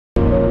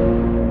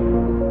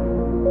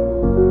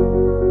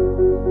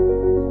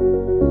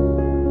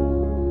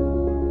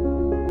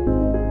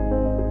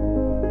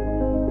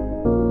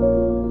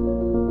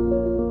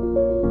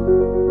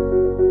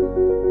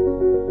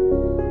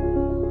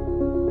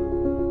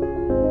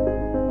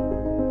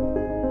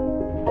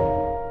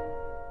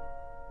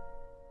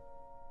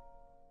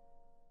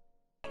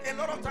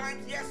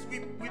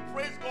we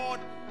praise God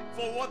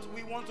for what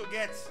we want to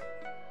get.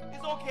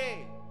 It's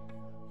okay.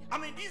 I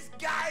mean, these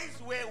guys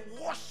were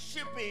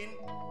worshiping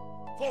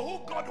for who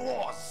God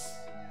was.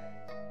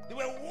 They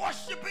were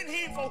worshiping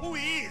him for who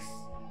he is.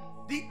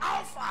 The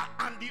Alpha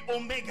and the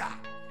Omega,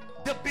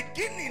 the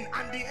beginning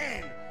and the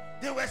end.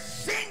 They were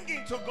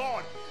singing to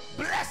God,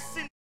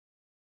 blessing.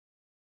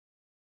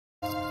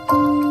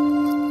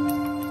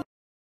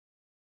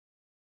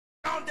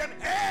 Around them,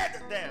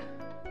 heard them.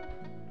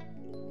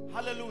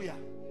 Hallelujah.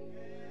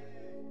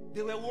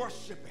 They were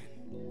worshiping.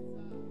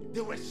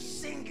 They were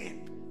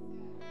singing.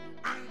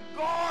 And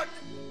God,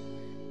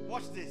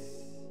 watch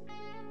this.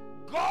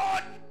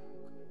 God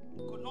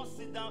could not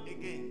sit down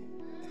again.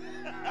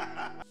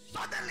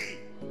 Suddenly,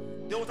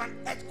 there was an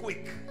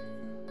earthquake.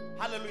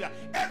 Hallelujah.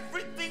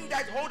 Everything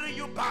that's holding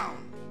you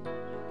bound,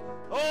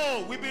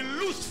 oh, will be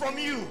loosed from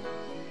you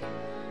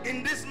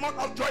in this month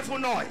of joyful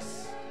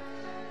noise.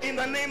 In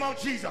the name of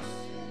Jesus.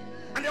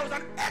 And there was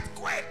an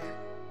earthquake.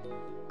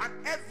 And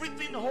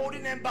everything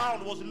holding them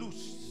bound was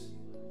loosed.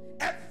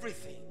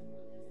 Everything.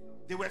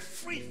 They were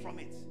free from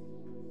it.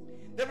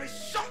 There is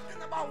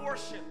something about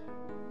worship.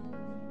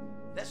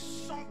 There's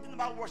something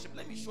about worship.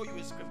 Let me show you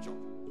a scripture.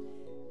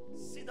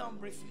 Sit down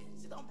briefly.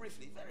 Sit down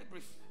briefly. Very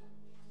briefly.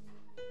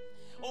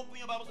 Open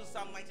your Bible to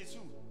Psalm 92.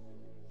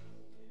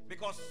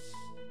 Because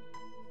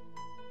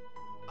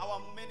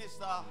our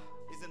minister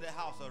is in the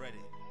house already.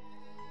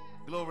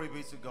 Glory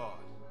be to God.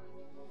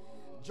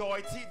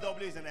 Joy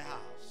TW is in the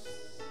house.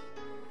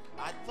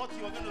 I thought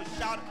you were going to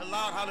shout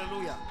aloud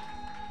hallelujah.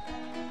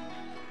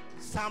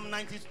 Psalm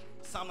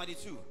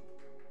 92.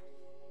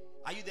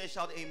 Are you there?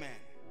 Shout amen.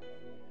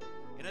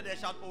 You know there?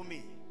 Shout oh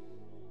me.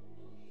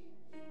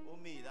 Oh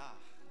me.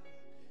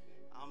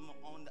 I'm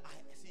on the, I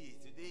see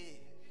today.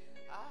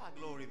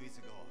 Glory be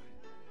to God.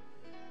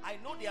 I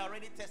know there are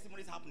already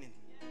testimonies happening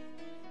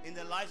in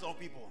the lives of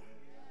people.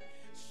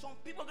 Some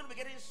people are going to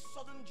be getting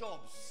sudden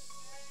jobs.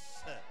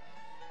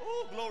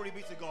 Oh, glory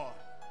be to God.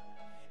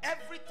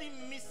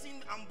 Everything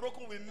missing and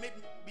broken will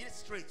be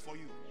straight for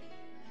you.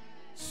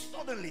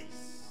 Suddenly.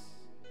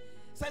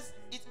 Says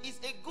it is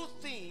a good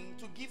thing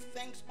to give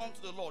thanks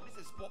unto the Lord.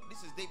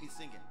 This is David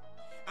singing.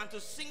 And to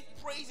sing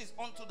praises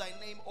unto thy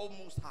name, O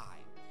Most High.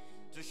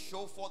 To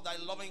show forth thy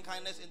loving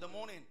kindness in the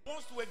morning.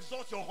 Wants to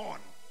exalt your horn.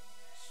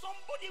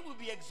 Somebody will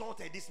be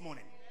exalted this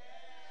morning.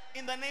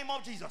 In the name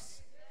of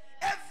Jesus.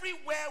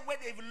 Everywhere where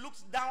they've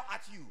looked down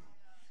at you,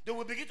 they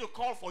will begin to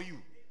call for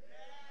you.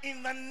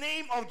 In the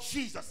name of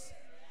Jesus.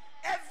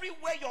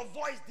 Everywhere your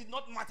voice did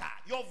not matter,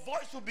 your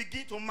voice will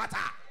begin to matter.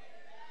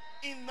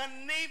 In the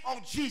name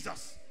of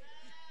Jesus.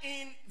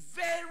 In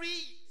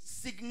very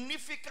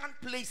significant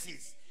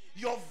places,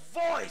 your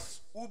voice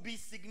will be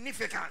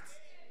significant.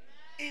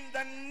 In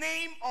the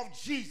name of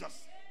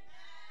Jesus.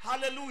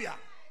 Hallelujah.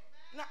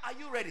 Now, are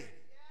you ready?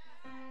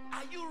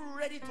 Are you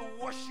ready to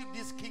worship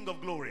this King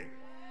of Glory?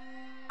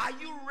 Are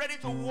you ready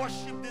to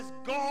worship this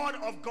God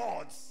of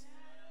gods?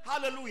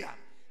 Hallelujah.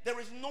 There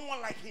is no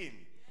one like him.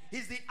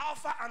 He's the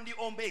Alpha and the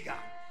Omega.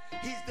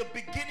 He's the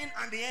beginning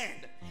and the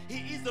end.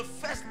 He is the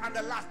first and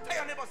the last. Tell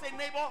your neighbor, say,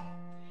 neighbor,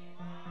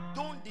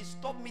 don't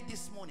disturb me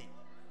this morning.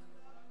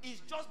 It's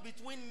just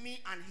between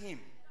me and him.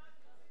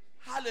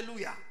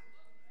 Hallelujah.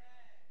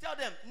 Tell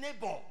them,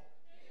 neighbor,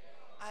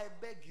 I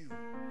beg you,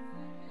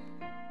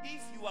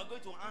 if you are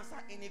going to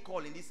answer any call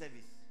in this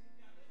service,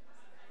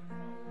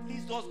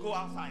 please just go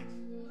outside.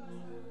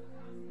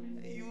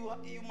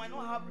 You might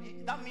not have,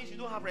 that means you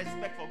don't have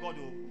respect for God.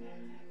 Oh.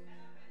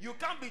 You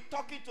can't be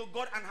talking to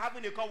God and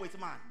having a call with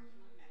man.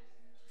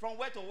 From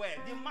where to where?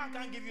 The man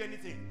can't give you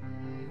anything.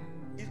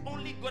 It's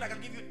only God that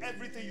can give you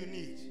everything you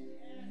need.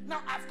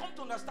 Now, I've come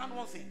to understand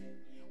one thing.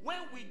 When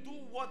we do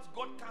what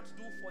God can't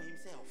do for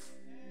himself,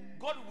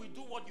 God will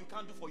do what you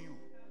can't do for you.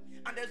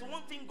 And there's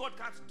one thing God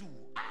can't do.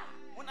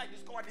 When I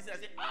discovered this, I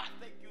said,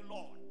 thank you,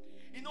 Lord.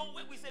 You know,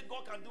 when we say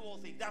God can do all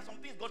things, there are some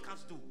things God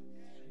can't do.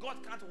 God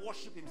can't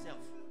worship himself.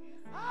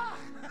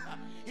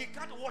 He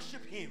can't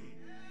worship him.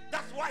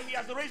 That's why he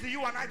has raised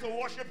you and I to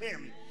worship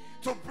him,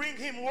 to bring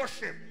him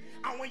worship.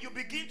 And when you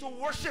begin to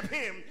worship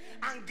him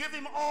and give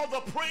him all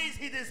the praise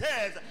he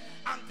deserves,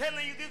 I'm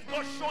telling you, this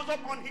God shows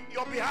up on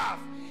your behalf.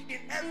 In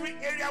every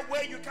area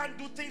where you can't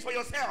do things for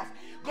yourself,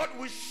 God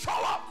will show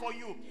up for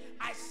you.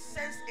 I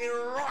sense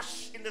a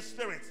rush in the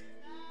spirit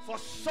for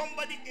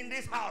somebody in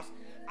this house.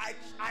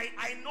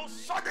 I know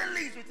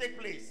suddenlies will take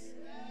place.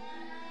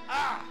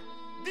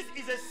 This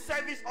is a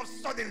service of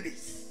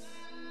suddenlies.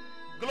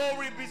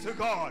 Glory be to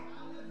God.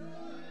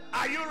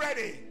 Are you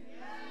ready?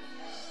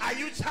 Are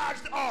you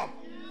charged up?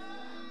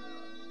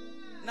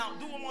 Now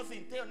do one more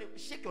thing. Tell your neighbor,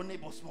 shake your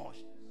neighbor small.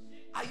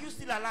 Are you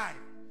still alive?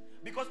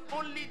 Because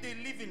only the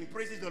living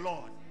praises the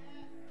Lord.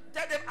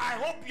 Tell them, I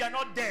hope you are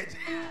not dead.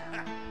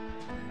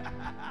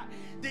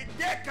 The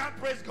dead can't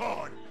praise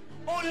God.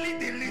 Only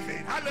the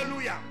living.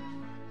 Hallelujah.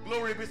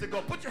 Glory be to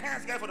God. Put your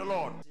hands together for the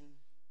Lord.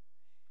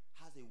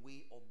 Has a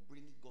way of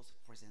bringing God's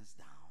presence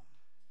down.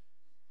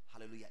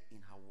 Hallelujah. In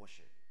her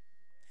worship.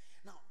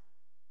 Now,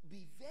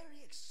 be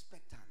very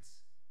expectant,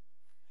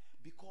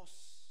 because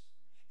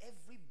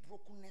every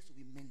brokenness will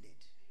be mended.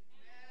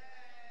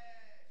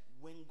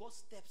 when God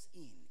steps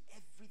in,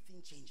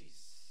 everything changes.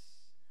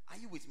 Are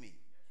you with me?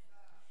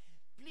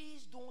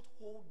 Please don't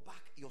hold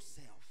back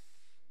yourself.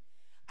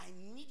 I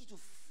need you to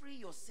free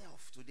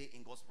yourself today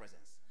in God's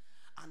presence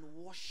and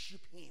worship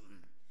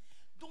Him.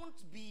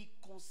 Don't be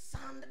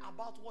concerned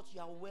about what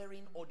you are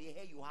wearing or the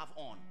hair you have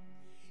on.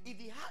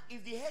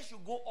 If the hair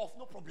should go off,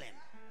 no problem.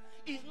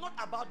 It's not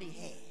about the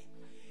hair.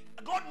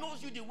 God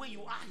knows you the way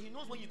you are. He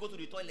knows when you go to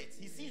the toilet.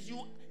 He sees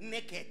you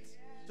naked.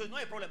 So it's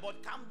not a problem.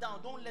 But calm down.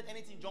 Don't let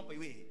anything jump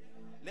away.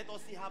 Let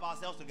us see have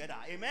ourselves together.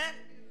 Amen.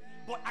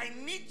 But I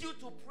need you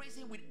to praise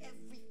Him with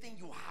everything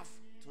you have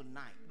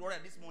tonight, Lord,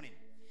 this morning,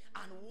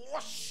 and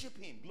worship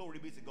Him. Glory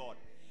be to God.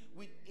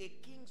 With a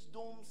King's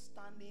Dome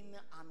standing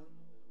and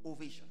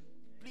ovation.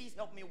 Please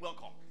help me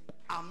welcome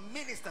our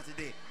minister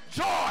today,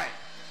 Joy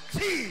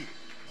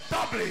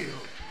T.W.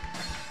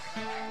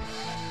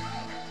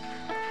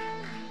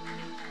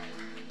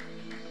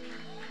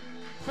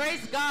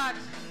 Praise God.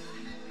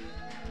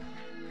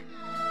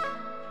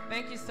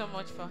 Thank you so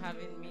much for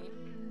having me,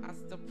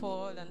 Pastor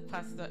Paul and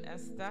Pastor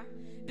Esther.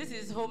 This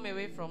is Home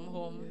Away from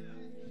Home.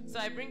 So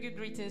I bring you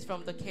greetings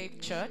from the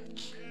Cape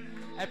Church.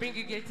 I bring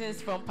you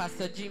greetings from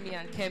Pastor Jimmy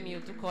and Kemi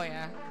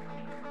Utukoya.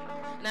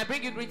 And I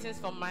bring you greetings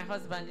from my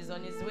husband. He's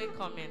on his way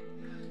coming.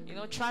 You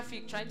know,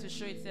 traffic tried to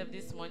show itself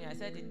this morning. I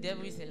said the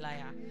devil is a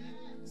liar.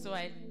 So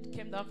I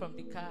came down from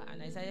the car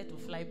and I decided to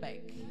fly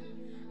back.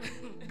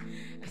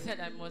 I said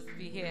I must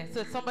be here.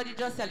 So somebody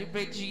just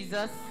celebrate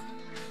Jesus.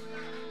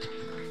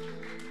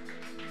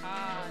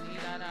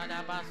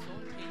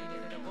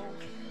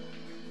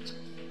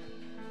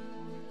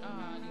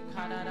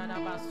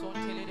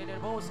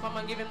 Come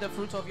and give Him the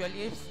fruit of your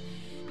lips.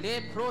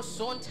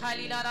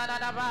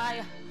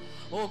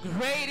 Oh,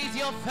 great is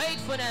your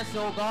faithfulness,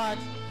 oh God.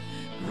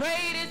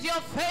 Great is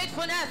your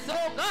faithfulness,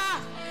 oh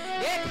God.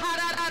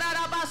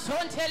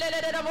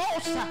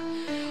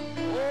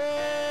 Oh,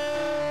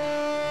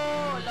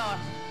 Lord.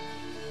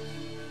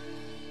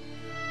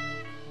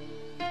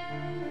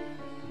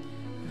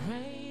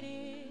 Great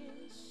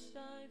is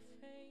thy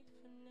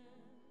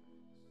faithfulness,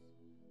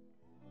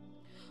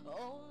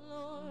 oh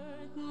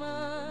Lord,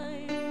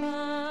 my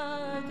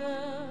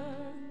Father.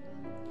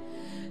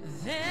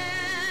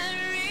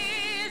 There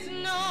is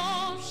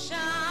no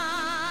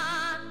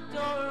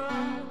shadow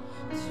of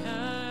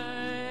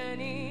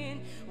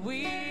turning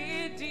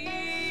with thee.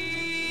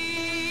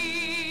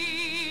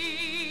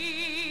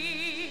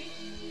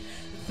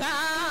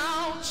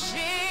 Thou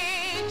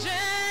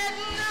changest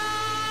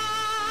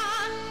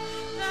not,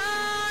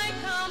 thy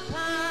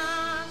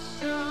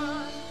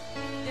compassion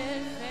they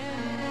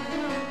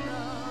fail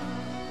not.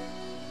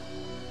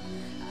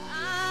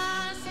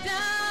 As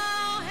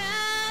thou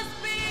hast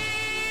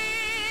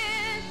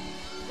been,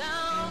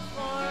 thou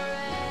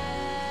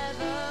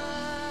forever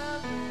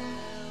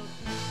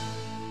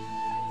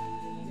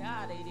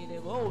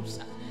wilt be.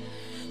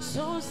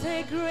 So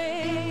say,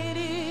 great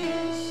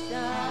is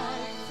thy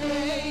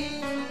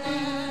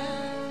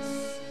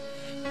faithfulness.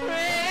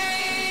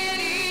 Great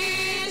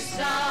is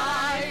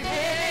thy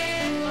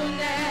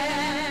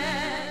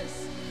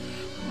faithfulness.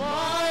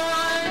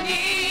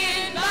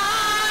 Morning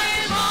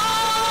by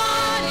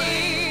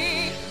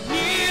morning,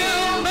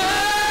 new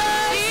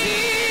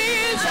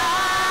mercies I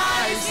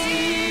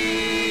see.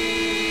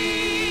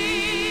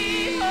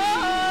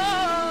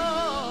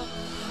 Oh,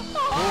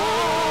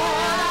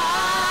 all I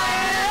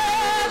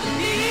have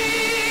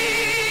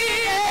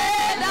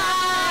needed, I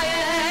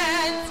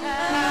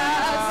enter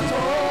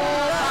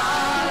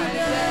toward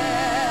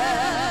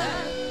them.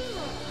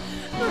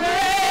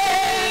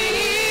 Great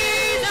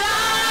is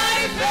thy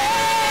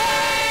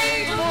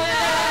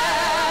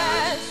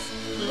faithfulness,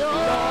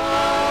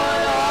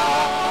 Lord,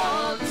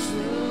 unto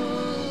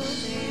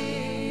me.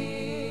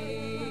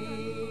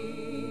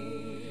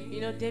 You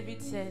know,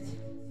 David said,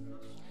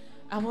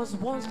 I was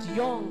once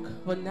young,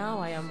 but now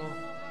I am old.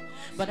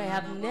 But I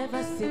have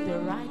never seen the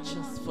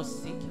righteous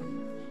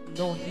forsaken,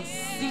 nor his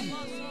seed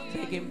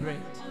begging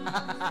bread.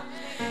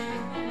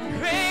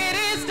 Great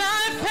is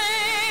thy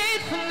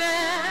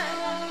faithfulness.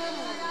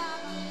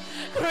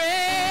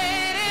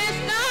 Great is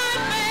thy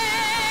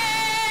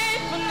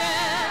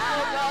faithfulness.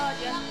 Oh God,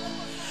 yeah.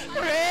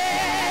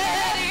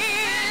 Great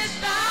is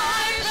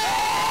thy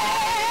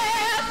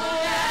faithfulness.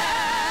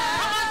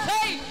 Come on,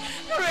 say,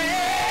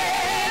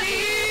 great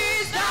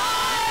is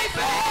thy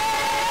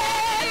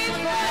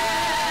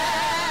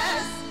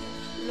faithfulness,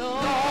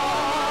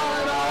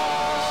 Lord,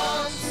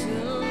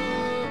 unto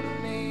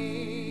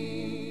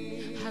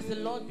me. Has the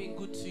Lord been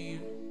good to you?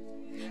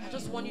 I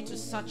just want you to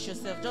search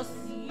yourself. Just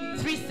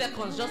 3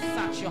 seconds, just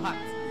search your heart.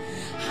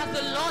 Has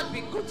the Lord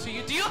been good to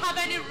you? Do you have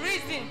any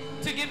reason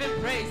to give Him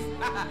praise?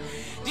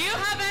 Do you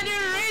have any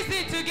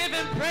reason to give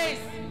Him praise?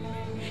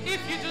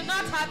 If you do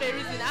not have a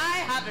reason,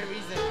 I have a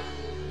reason.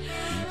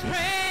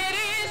 Great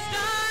is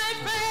thy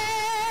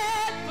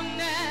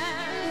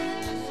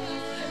faithfulness.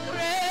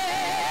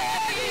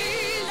 Great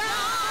is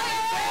thy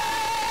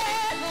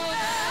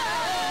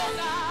faithfulness,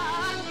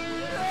 God.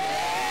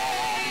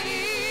 Great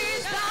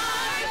is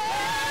thy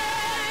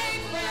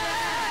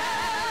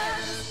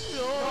faithfulness,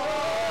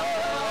 Lord,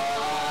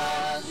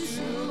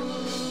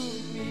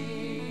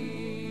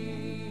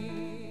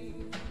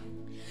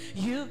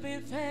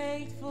 been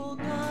faithful,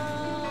 God,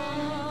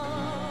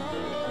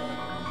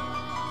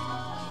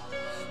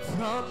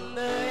 from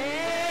the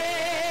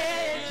ages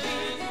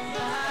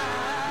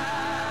past.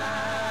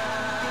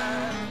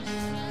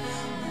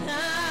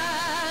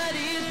 That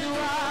is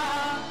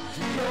why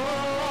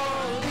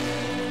your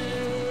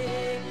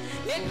name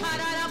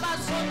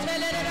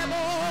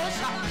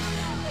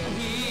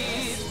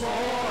is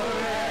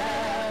forever.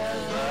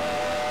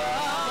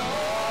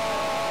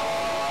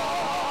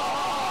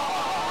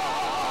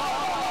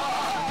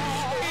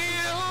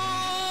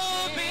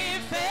 You've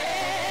been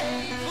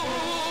faithful.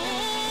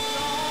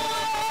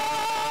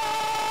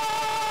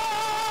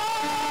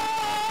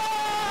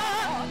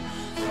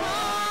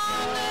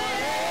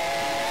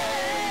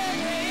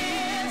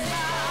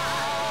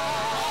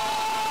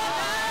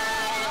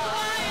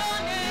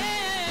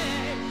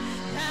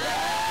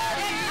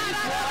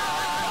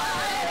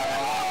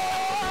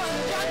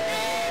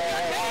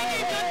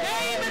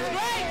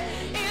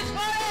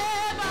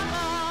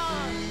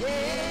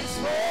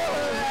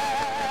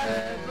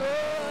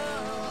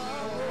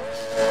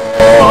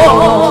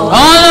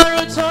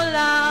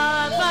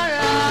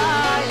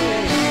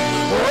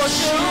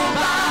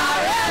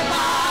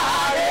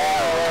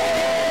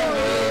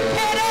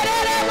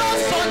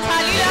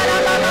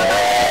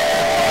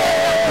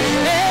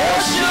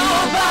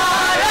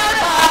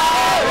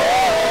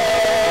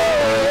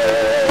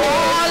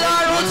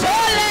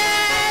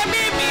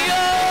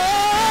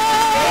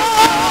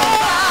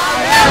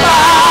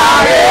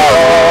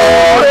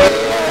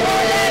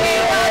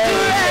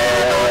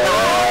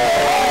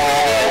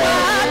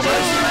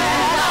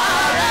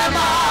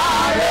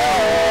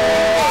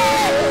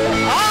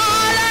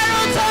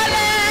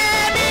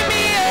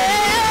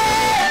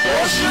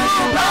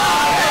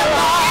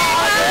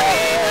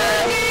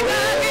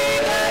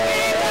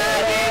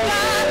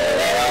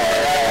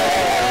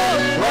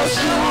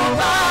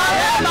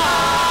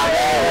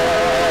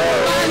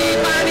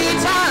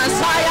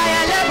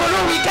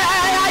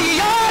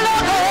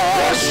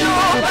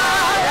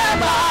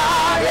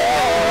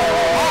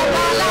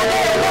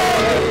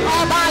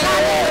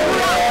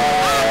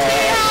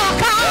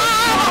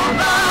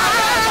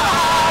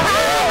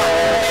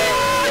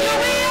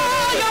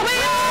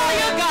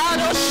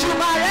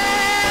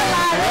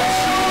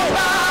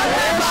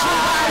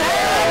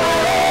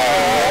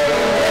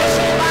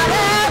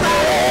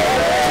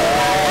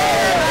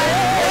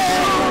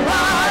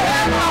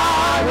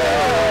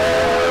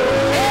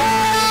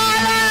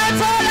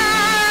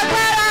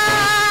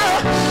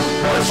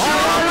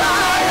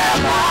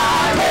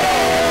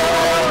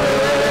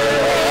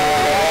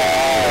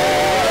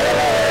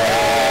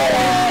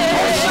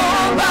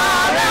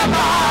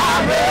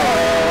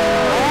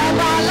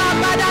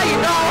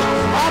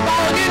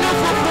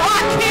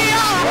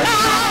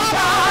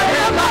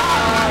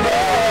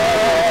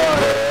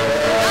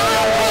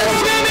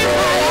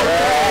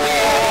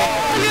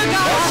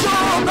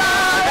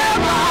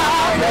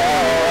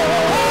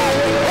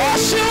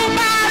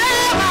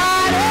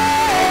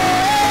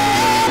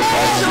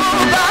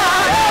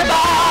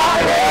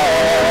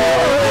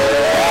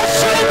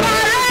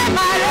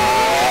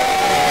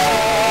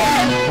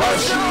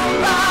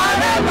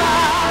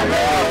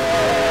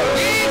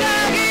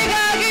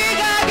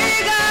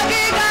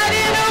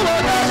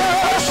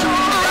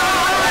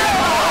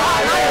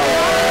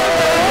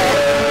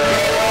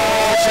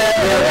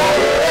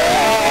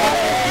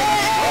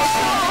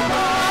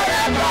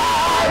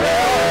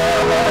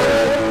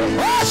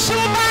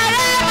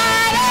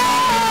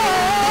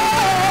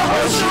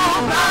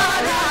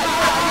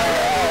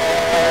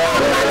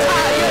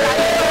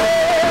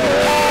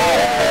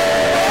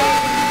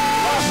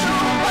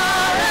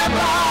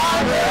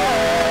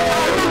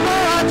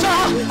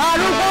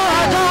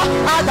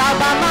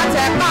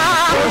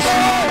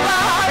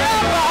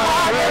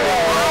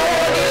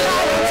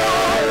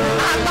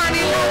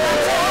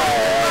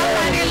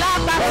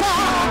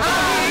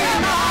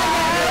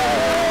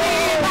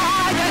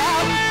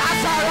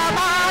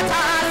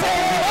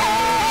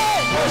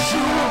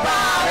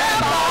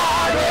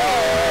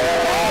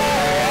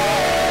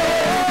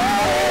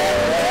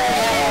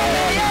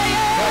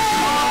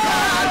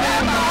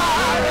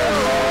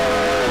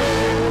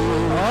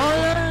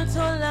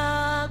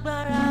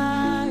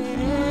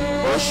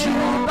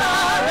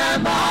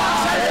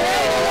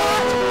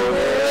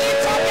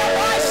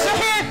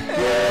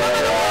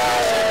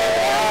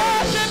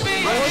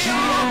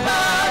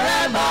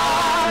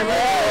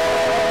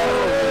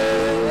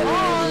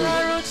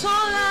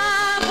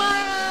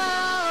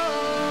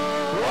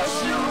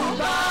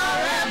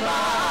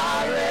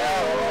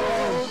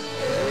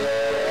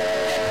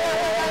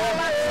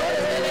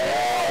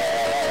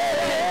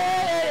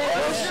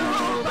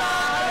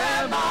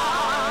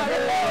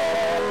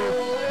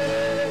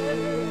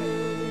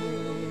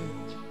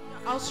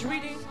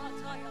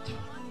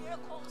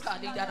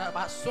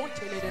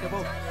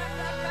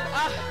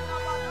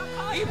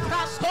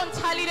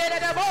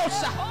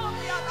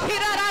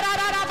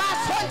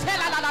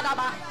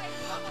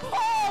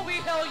 Oh, we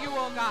hail you,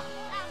 oh God.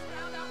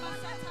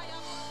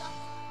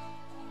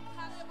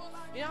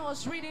 You know, I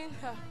was reading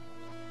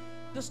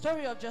the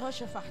story of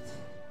Jehoshaphat.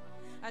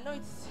 I know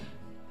it's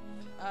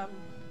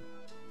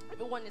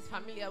everyone is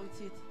familiar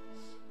with it,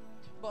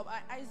 but my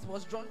eyes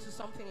was drawn to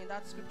something in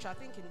that scripture. I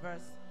think in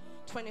verse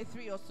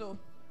 23 or so.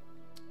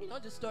 You know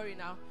the story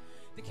now.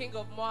 The king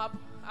of Moab,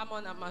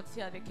 Ammon and Moab,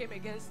 they came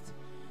against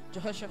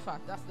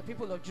Jehoshaphat. That's the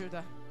people of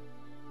Judah.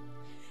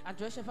 And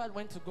Jehoshaphat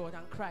went to God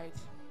and cried.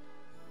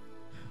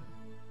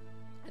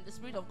 And the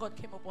Spirit of God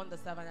came upon the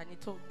servant and he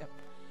told them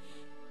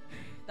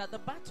that the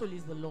battle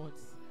is the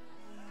Lord's.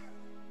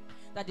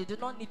 That they do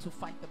not need to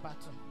fight the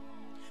battle.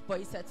 But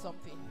he said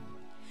something.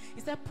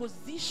 He said,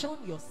 position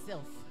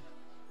yourself,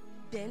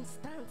 then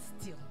stand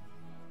still.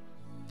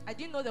 I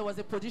didn't know there was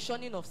a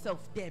positioning of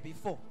self there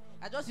before.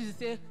 I just used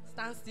to say,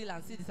 stand still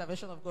and see the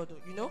salvation of God,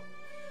 you know.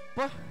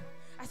 But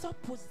I saw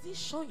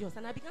position yourself.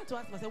 And I began to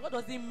ask myself, what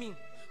does it mean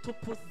to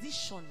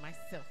position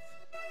myself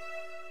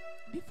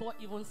before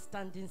even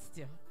standing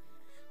still?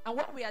 And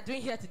what we are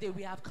doing here today,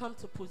 we have come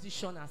to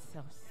position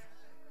ourselves.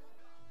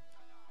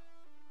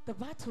 The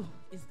battle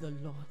is the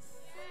Lord's.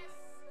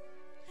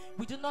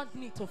 We do not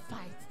need to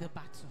fight the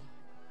battle.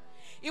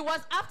 It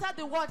was after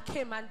the word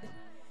came, and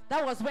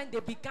that was when they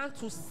began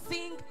to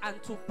sing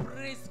and to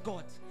praise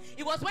God.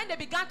 It was when they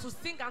began to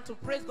sing and to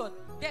praise God.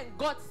 Then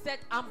God set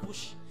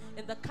ambush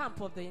in the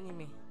camp of the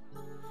enemy.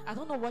 I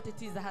don't know what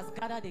it is that has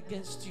gathered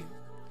against you.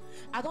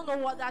 I don't know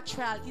what that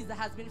trial is that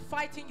has been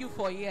fighting you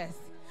for years.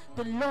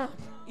 The Lord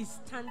is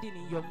standing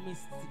in your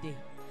midst today.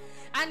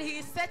 And he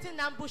is setting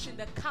ambush in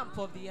the camp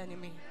of the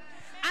enemy.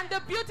 And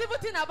the beautiful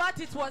thing about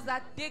it was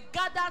that they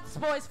gathered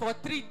spoils for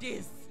 3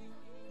 days.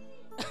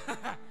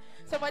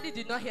 Somebody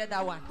did not hear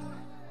that one.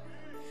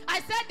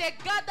 I said they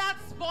gathered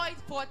spoils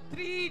for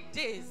 3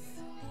 days.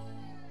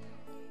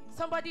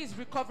 Somebody is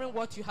recovering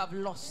what you have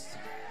lost.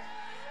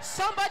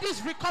 Somebody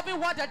is recovering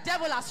what the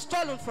devil has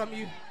stolen from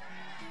you.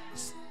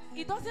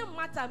 It doesn't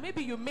matter.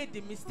 Maybe you made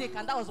the mistake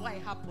and that was why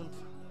it happened.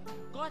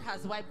 God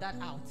has wiped that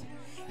out.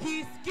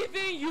 He's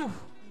giving you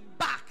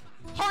back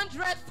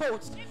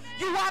 100-fold.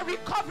 You are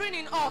recovering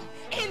in all.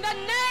 In the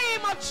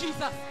name of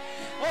Jesus.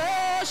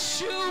 Oh,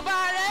 Shubare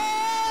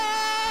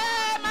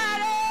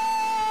Mare.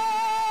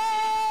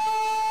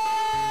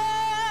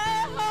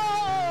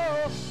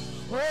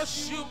 Oh,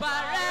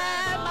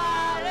 Shubare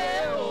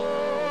Mare.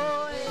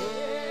 Oh,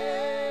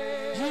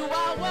 you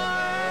are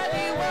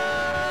worthy,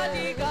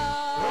 worthy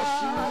God. Oh,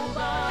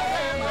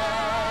 Shubare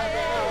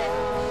Mare.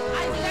 I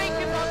thank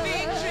you for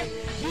victory.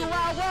 You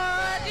are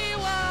worthy,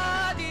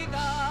 worthy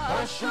God.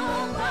 Oh,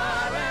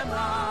 Shubare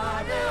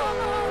Mare.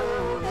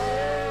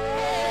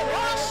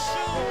 Oh,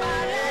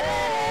 Shubare.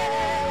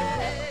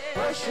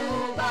 Oh,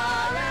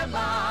 Shubare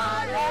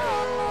Mare.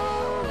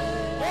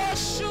 Oh,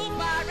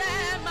 Shubare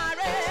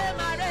Mare,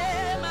 Mare,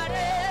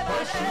 Mare,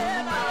 Mare,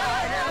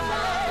 Mare,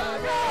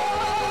 Mare.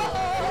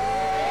 Oh,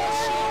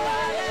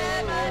 Shubare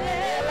Mare,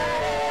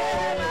 Mare,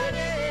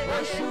 Mare.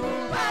 Oh,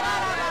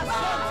 Shubare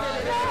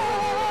Mare.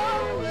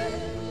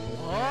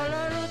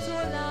 Ọlọ́run tó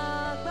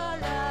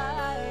lágbára.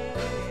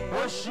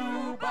 Oh,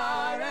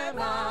 Shubare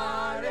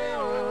Mare.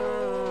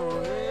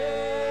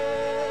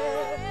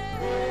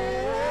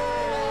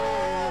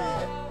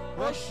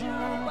 Oh,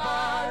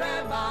 Shubare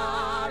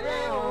Mare.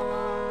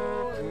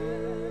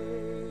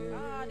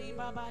 Ari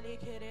baba le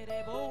kerere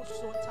bo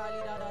son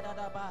tali da da da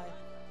da ba.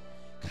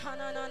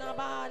 Kanana na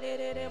ba le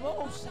re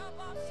bo sa.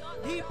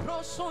 Di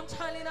pro son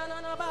tali na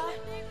na ba.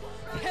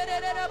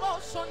 Kerere bo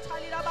son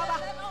tali da baba.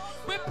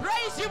 We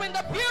praise you in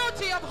the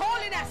beauty of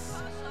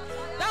holiness.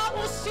 Thou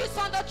who sits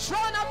on the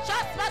throne of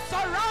justice,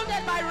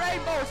 surrounded by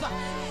rainbows.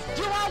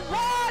 You are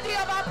worthy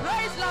of our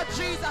praise, Lord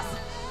Jesus.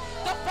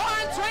 The 4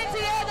 and 20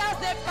 elders,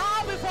 they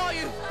bow before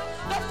you.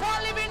 The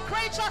 4 living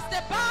creatures, they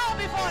bow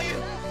before you.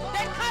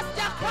 They cast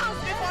their crowns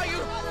before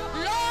you.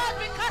 Lord,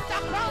 we cast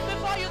our crowns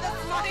before you this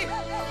morning.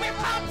 We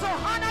come to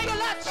honor you,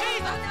 Lord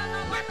Jesus.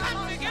 We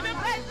come to give you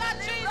praise, Lord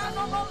Jesus.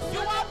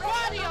 You are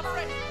worthy of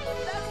praise.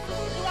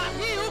 You are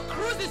he who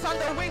cruises on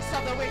the wings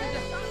of the wind.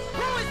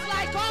 Who is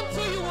like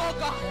unto you, O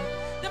God?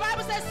 The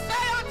Bible says,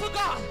 say unto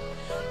God,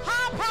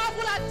 how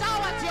powerful art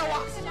thou at your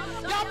works.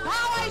 Your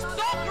power is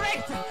so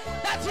great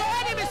that your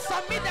enemies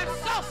submit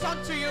themselves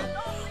unto you.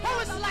 Who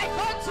is like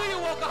unto you,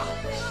 O God?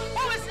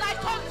 Who is like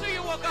unto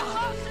you, O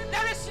God?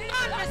 There is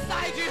none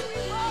beside you,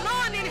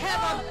 none in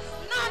heaven,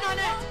 none on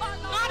earth,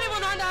 not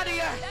even under the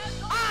earth.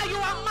 Ah, you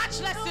are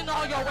matchless in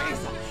all your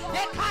ways.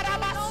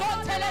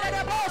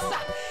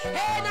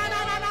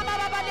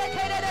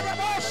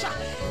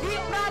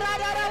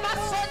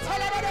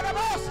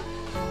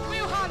 We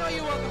honor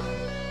you, O God.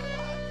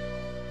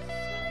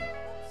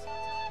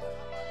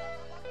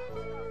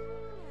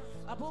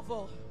 Above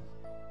all,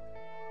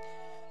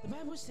 the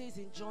Bible says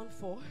in John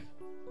 4,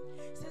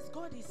 it says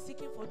God is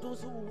seeking for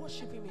those who will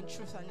worship him in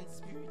truth and in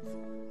spirit.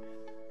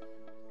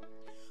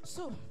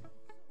 So,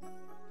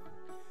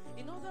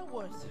 in other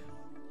words,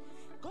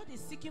 God is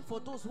seeking for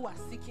those who are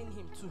seeking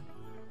him too.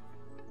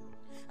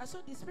 And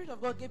so the Spirit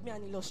of God gave me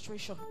an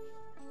illustration.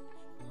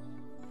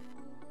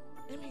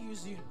 Let me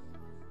use you.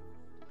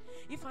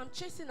 If I'm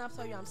chasing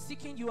after you, I'm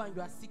seeking you and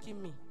you are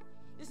seeking me.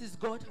 This is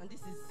God and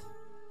this is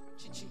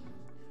Chichi.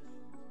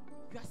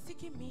 You are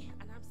seeking me,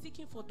 and I'm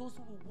seeking for those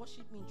who will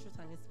worship me in truth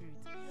and in spirit.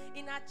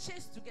 In our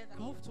chase together,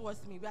 move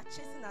towards me. We are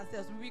chasing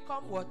ourselves. We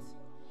become what?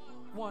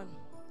 One.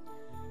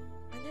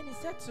 And then he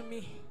said to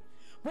me,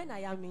 when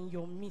I am in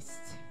your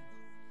midst,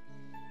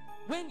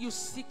 when you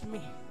seek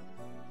me,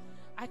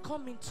 I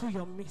come into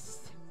your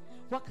midst.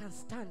 What can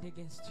stand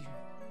against you?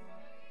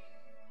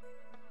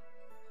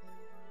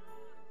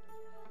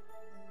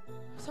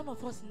 Some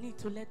of us need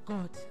to let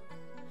God.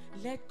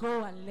 Let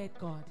go and let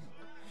God.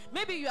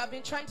 Maybe you have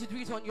been trying to do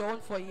it on your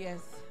own for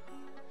years.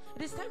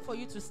 It is time for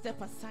you to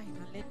step aside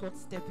and let God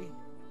step in.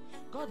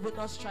 God will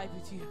not strive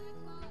with you.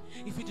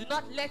 If you do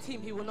not let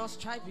him, he will not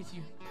strive with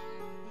you.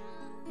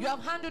 You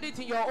have handled it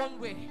in your own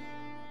way.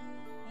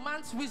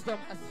 Man's wisdom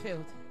has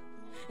failed.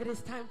 It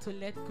is time to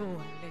let go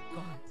and let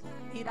God.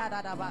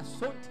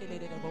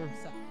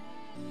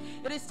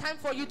 It is time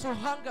for you to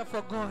hunger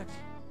for God.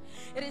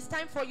 It is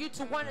time for you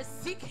to want to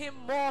seek him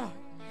more.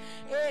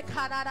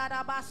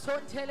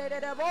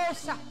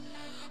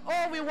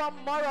 Oh, we want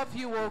more of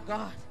you, oh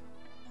God.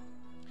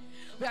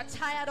 We are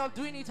tired of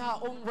doing it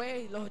our own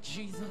way, Lord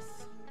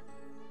Jesus.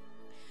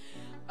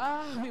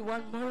 We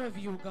want more of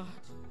you, God.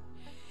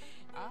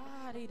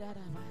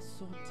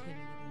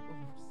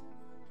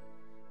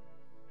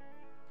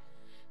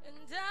 And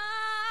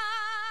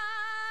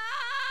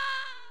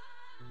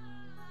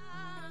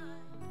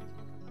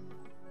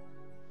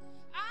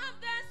I'm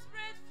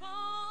desperate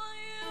for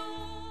you.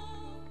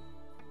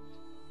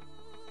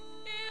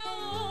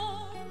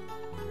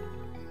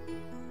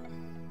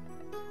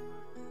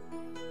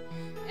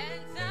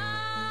 And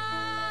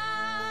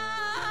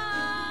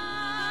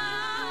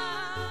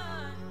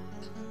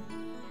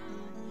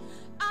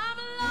I'm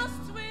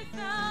lost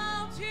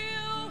without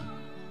you.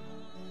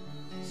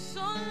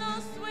 So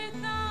lost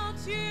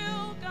without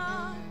you,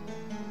 God.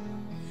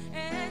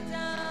 And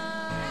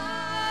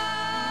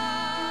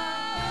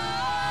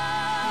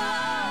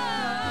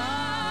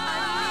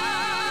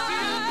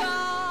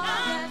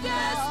I'm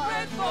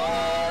desperate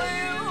for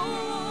you.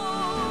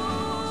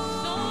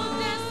 So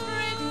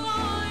desperate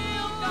for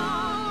you,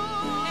 God.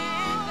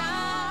 And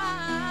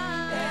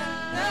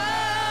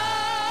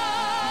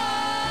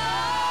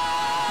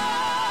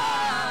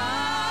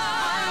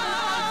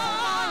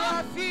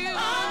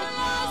I'm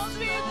lost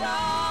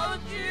without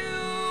you.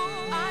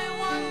 I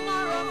want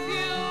more of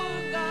you,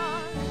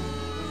 God.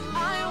 I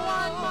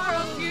want more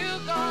of you,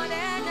 God.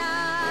 And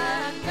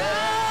I'm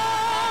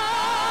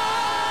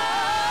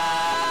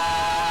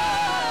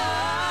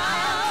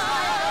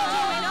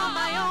doing on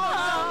my own.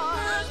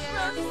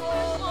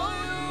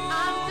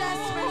 I'm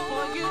desperate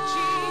for you,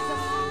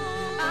 Jesus.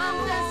 I'm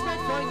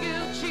desperate for you,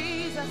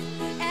 Jesus.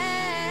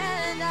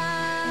 And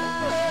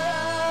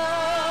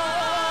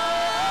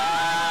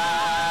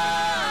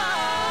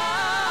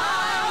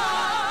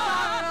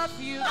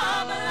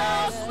I'm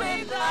lost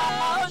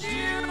without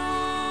you.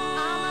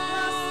 I'm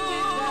lost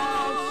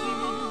without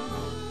you.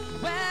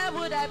 Where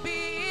would I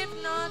be if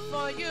not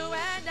for you? And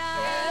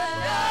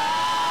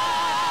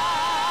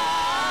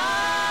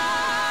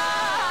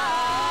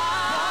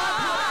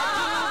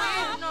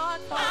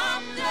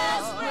I'm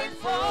desperate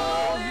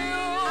for you.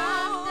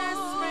 I'm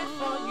desperate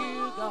for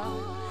you,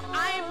 God.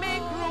 I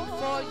make room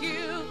for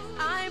you.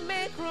 I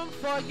make room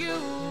for you.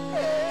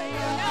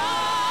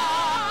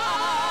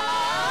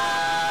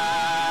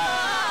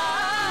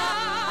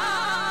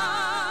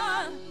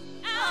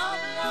 I'm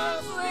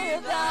lost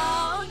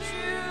without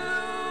you.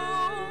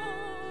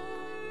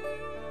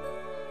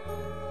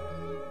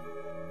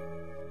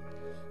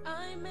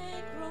 I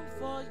make room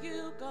for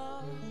you,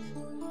 God.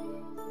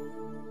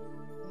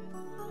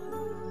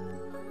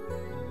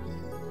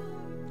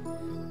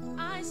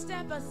 I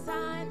step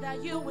aside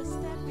that you will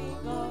step in,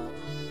 God.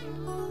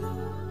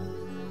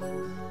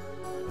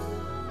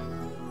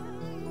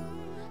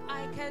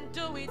 I can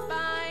do it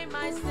by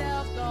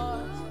myself,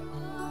 God.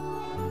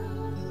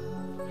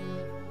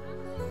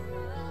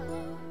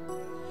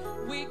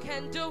 We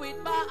can do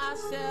it by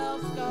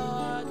ourselves,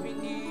 God. We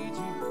need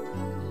you.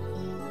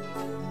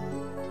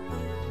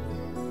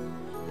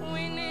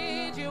 We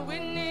need you, we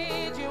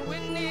need you, we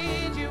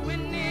need you, we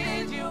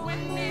need you, we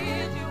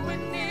need you, we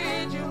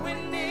need you, we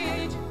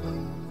need you.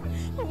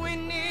 We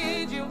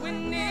need you, we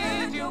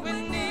need you, we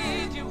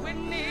need you, we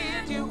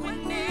need you, we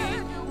need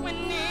you, we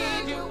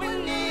need you, we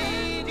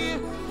need you.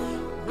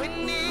 We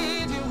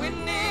need you, we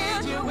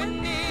need you, we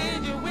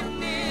need you, we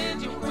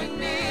need you, we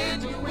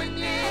need you, we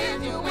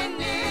need you, we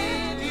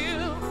need you.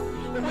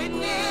 We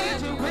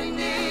need you, we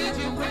need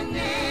you, we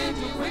need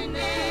you, we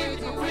need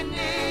you, we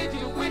need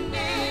you, we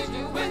need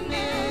you, we need you.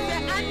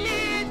 I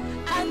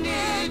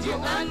need you, I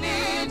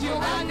need you,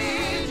 I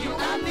need you, I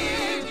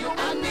need you, I need you, I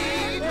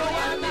need you, I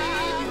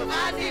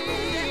need you. I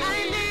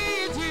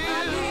need you, I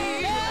need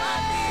you,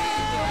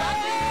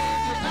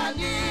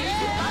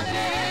 I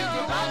need you, I need you,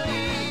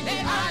 I need you,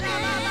 I need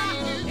you, I need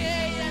you.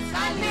 Yes, I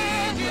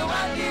need you, I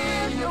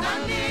need you, I need you, I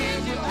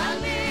need you,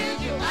 I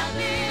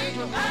need you,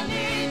 I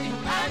need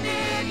you, I need you.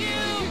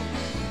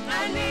 I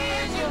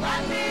need you, I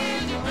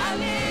need you, I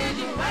need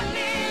you, I need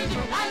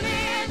you, I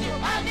need you,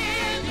 I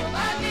need you, I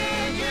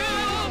need you.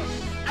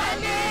 I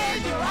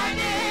need you, I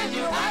need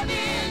you, I need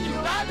you.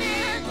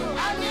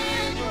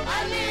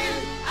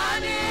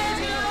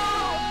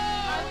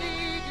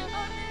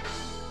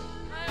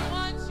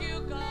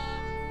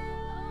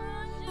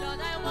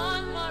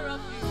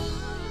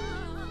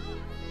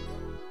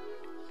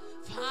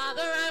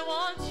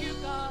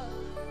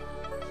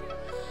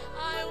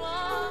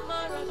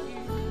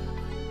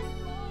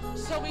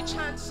 Shall we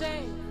chant,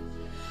 sing?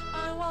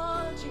 I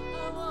want you,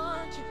 I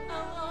want you, I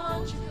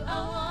want you, I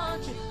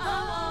want you, I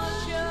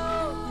want you.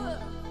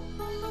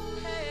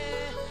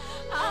 Hey,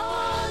 I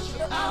want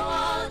you, I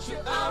want you,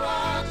 I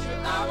want you,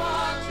 I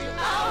want you,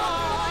 I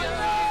want you.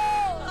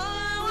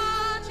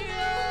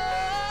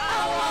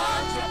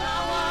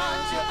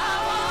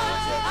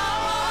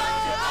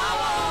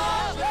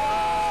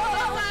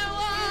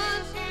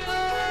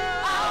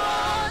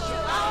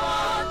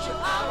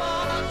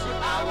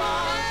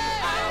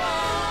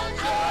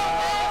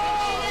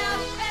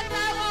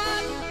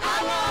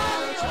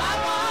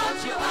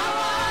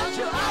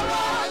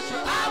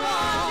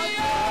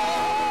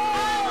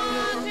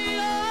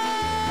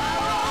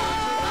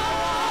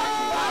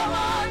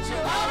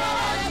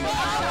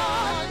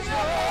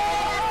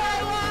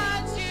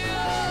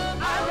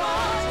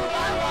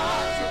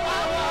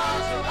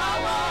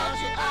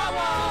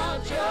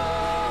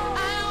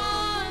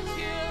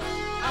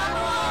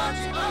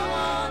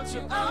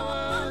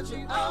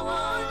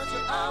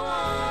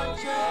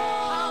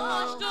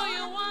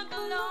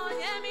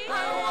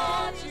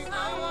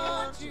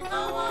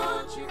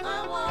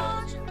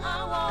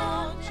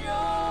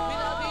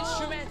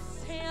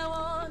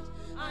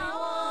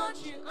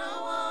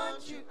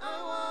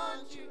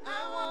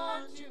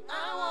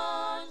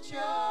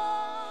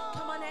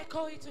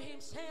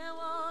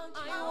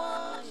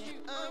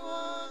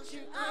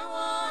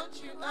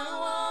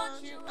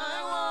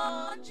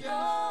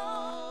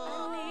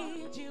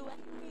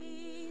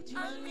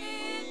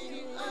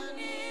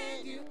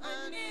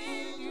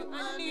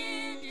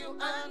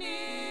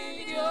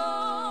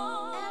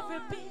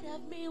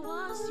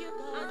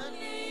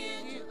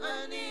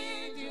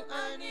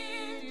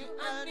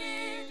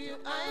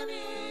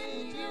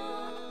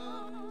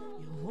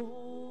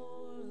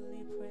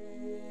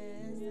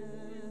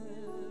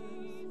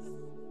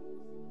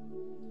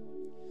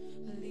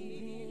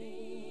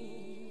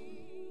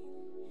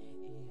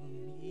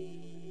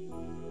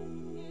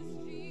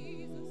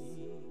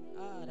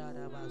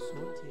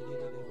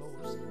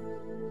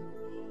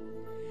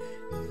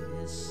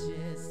 This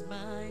is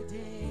my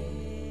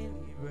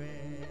daily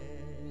bread.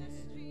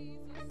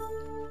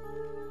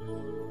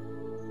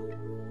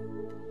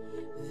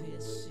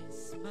 This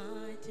is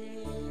my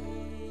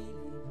daily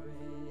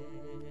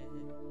bread.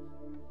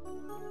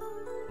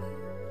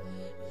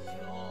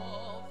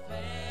 Your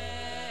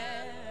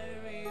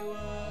very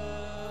word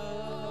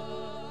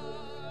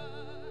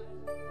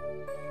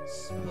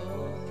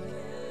spoken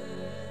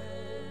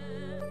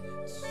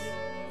to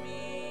me.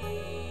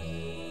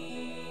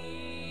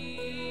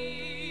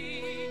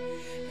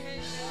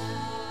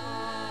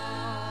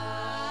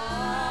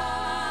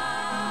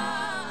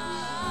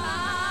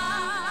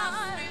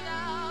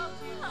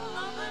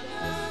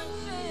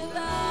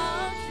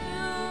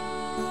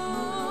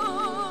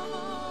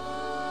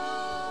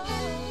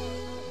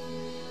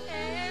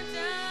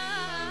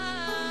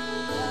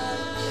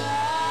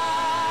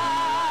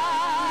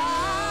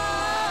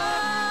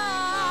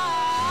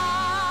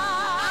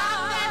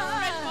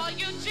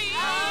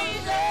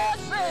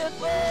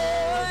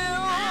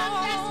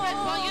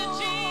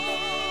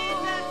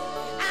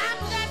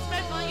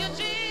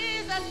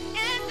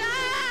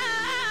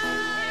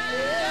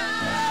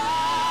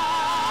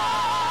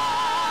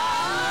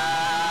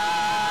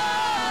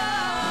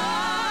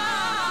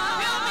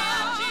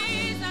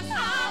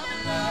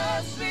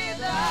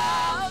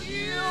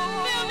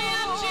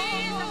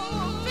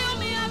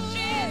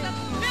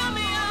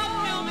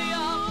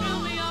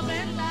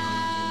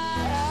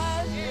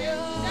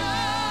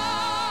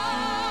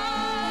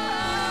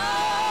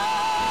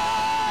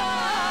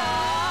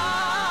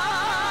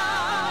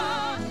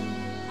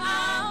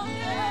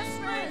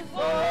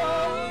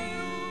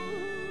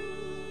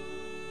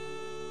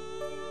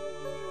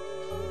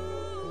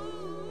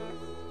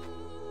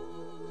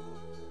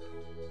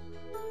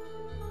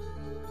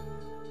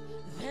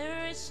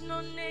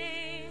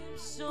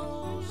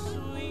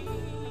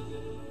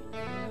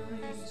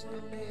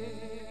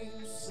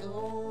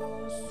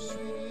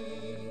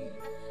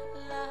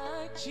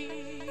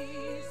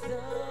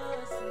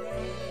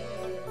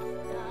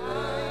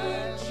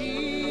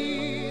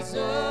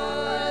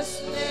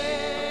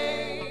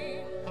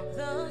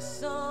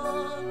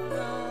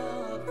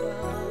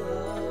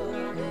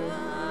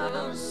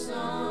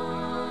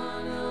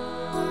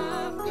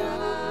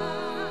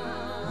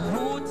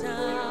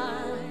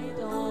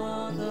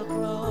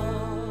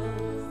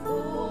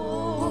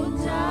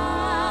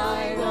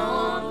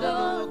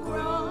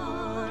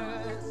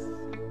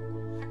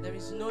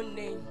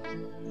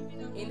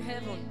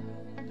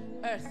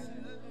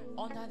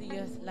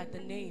 Like the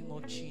name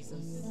of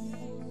Jesus.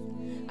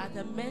 At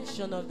the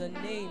mention of the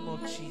name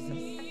of Jesus,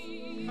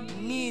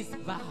 knees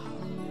bow.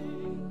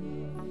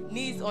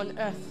 Knees on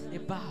earth, they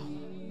bow.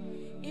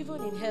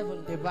 Even in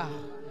heaven, they bow.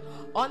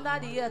 Under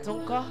the earth,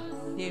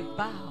 they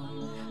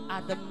bow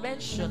at the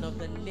mention of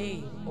the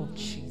name of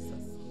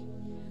Jesus.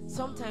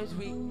 Sometimes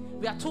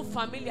we are too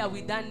familiar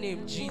with that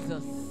name,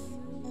 Jesus,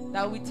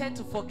 that we tend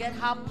to forget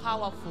how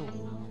powerful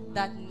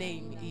that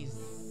name is.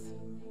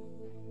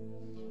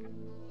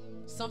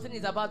 Something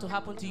is about to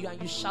happen to you and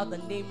you shout the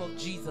name of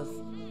Jesus.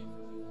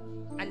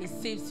 and it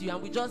saves you,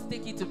 and we just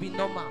take it to be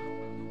normal.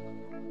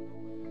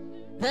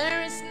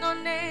 There is no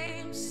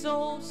name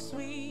so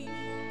sweet.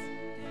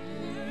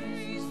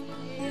 There is no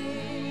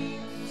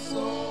name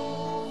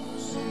so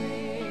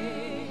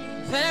sweet.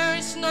 There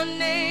is no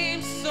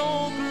name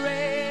so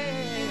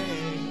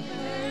great.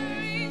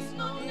 There is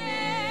no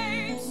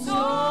name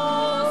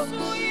so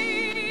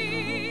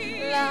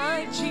sweet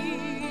like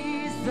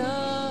Jesus'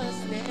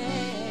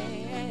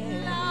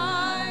 name.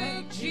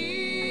 Like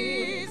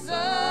Jesus'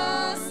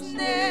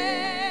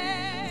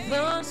 name.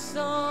 The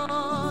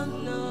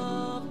Son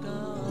of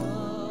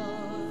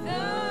God.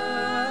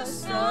 The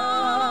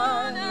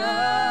Son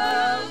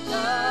of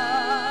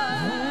God.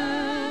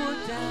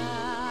 Who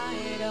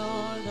died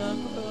on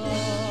the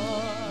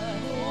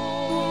cross.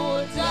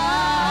 Who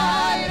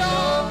died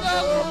on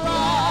the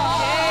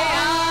cross. Hey,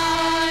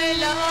 I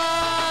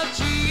love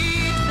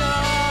Jesus.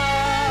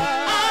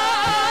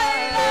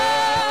 I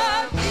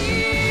love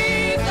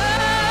Jesus.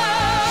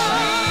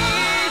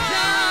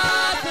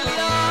 Jesus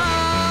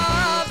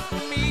loves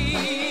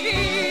me.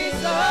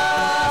 Jesus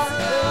loves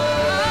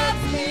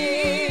me.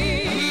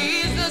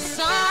 He's the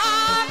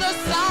Son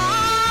of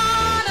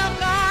God.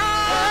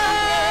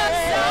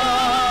 The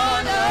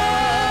Son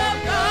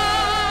of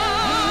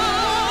God.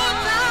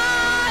 Who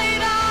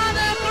died on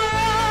the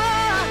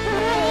cross.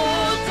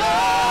 Who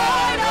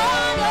died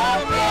on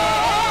the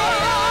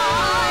cross.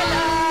 I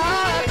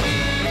love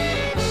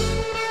Jesus.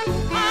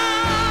 I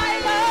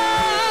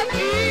love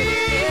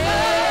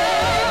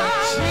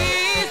Jesus.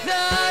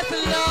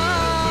 Jesus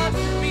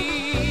loves me.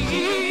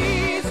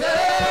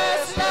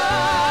 Jesus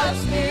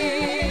loves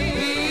me.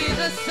 He's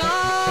the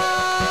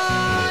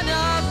Son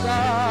of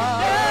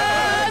God.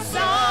 The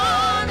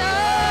Son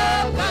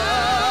of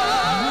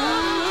God.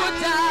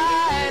 Who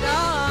died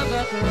on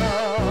the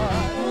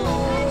cross.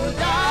 Who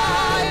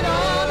died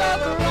on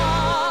the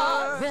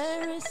cross.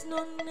 There is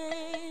no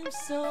name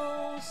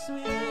so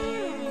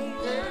sweet.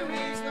 There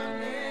is no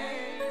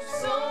name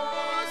so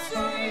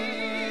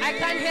sweet. I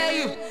can't hear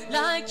you.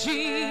 Like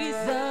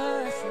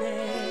Jesus'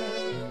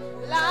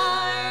 name.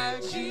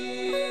 Like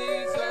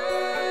Jesus'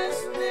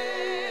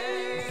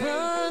 name.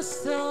 The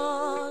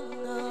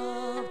Son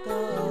of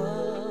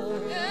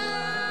God.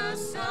 The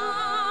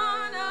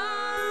Son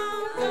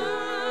of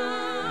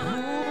God.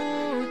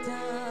 Who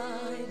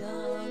died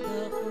on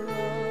the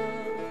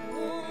cross.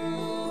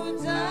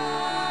 Who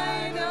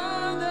died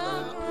on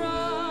the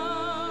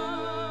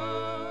cross.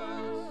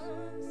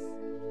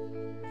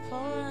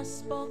 For I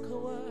spoke a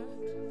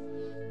word,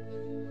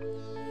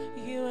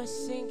 you are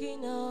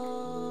singing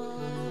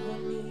over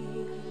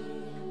me.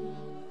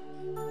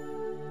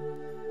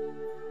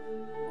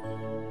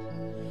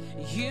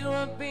 You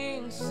have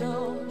been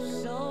so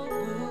good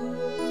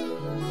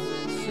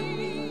to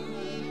me.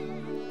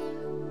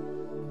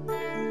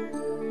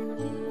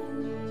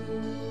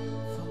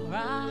 For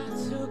I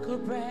took a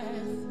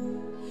breath,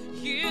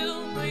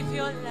 you breathe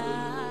your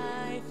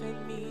life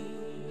in me.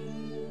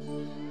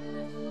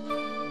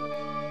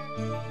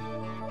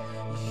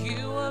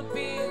 You have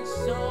been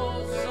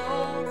so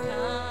kind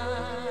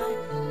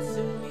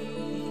to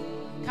me.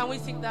 Can we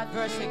sing that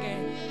verse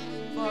again?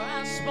 For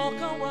I spoke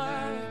a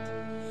word,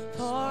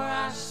 for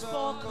I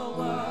spoke a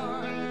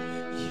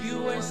word,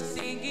 you were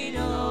singing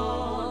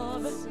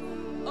of.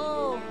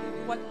 Oh,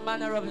 what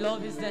manner of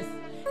love is this?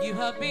 You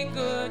have been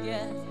good,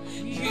 yes.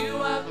 You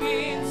have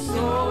been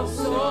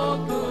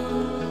so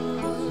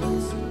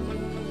good to me.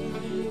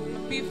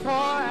 Before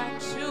I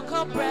took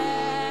a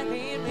breath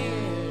in me,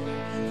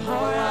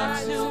 before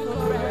I took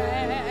a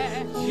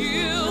breath,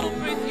 you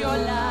breathed your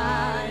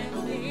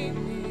life in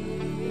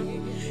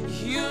me.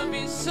 You've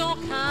been so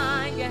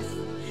kind, yes.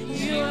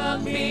 You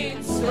have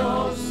been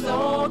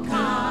so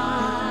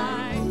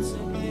kind to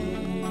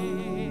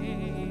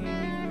me.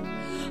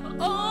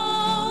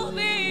 Oh,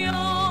 the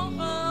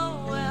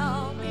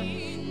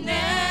overwhelming,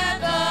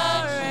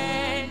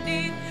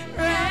 never-ending,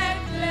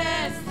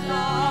 reckless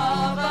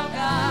love of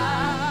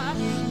God.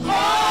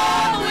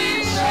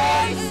 Always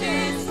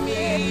chases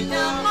me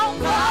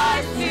down,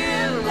 right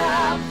till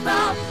I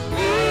found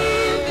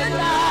in the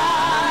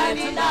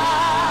 99.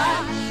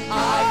 I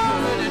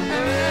couldn't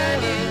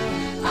earn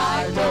it,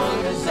 I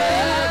don't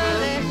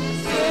deserve it,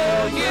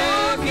 still you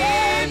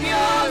gave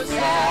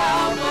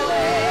yourself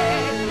away.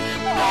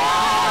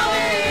 All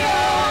the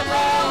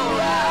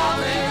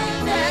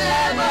overwhelming,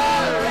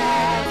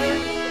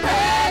 never-ending,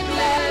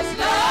 reckless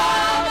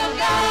love of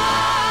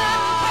God.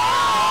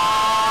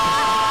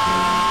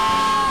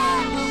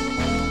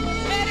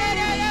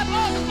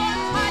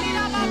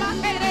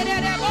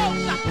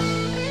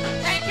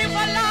 Thank you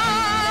for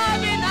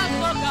loving us,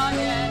 oh God.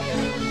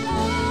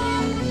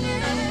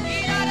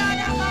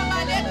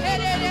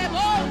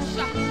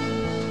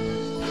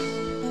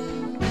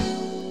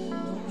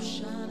 No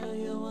shadow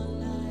you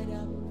won't light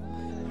up,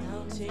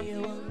 mountain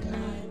you won't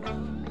climb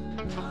up.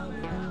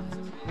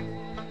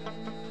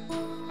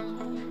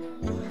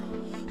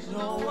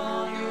 No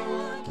wall you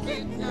won't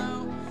kick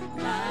down,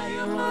 lie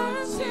you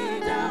won't tear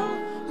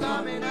down,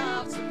 coming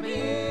after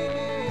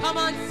me. Come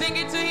on, sing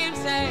it to him,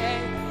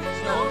 say,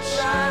 no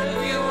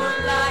shadow you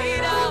won't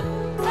light up,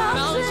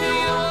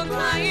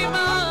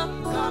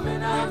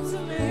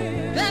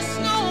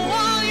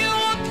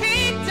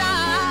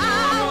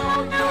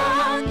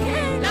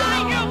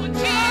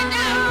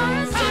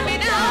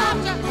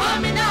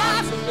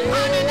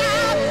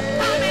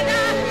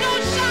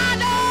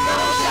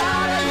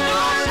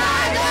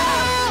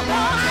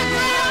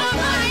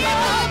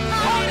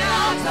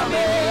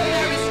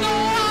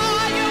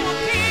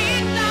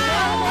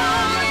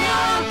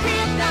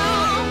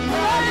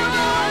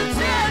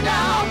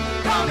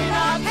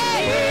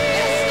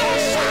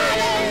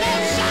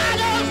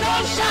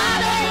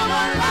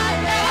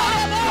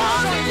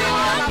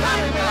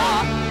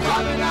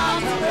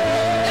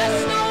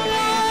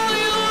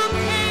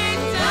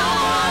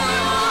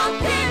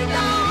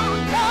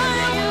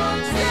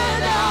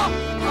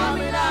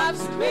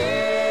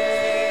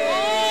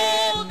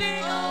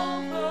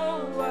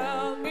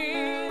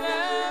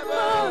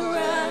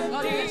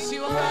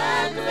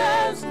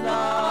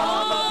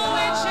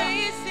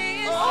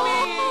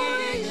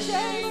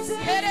 chasing,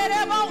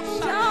 shall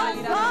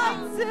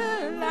find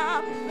till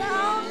I'm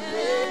found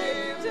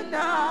here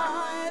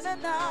tonight.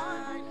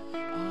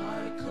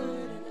 I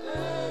couldn't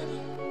earn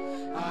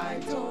it, I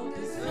don't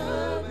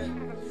deserve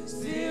it.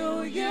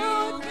 Still,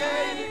 you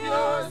gave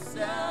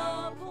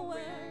yourself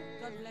away.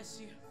 God bless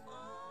you.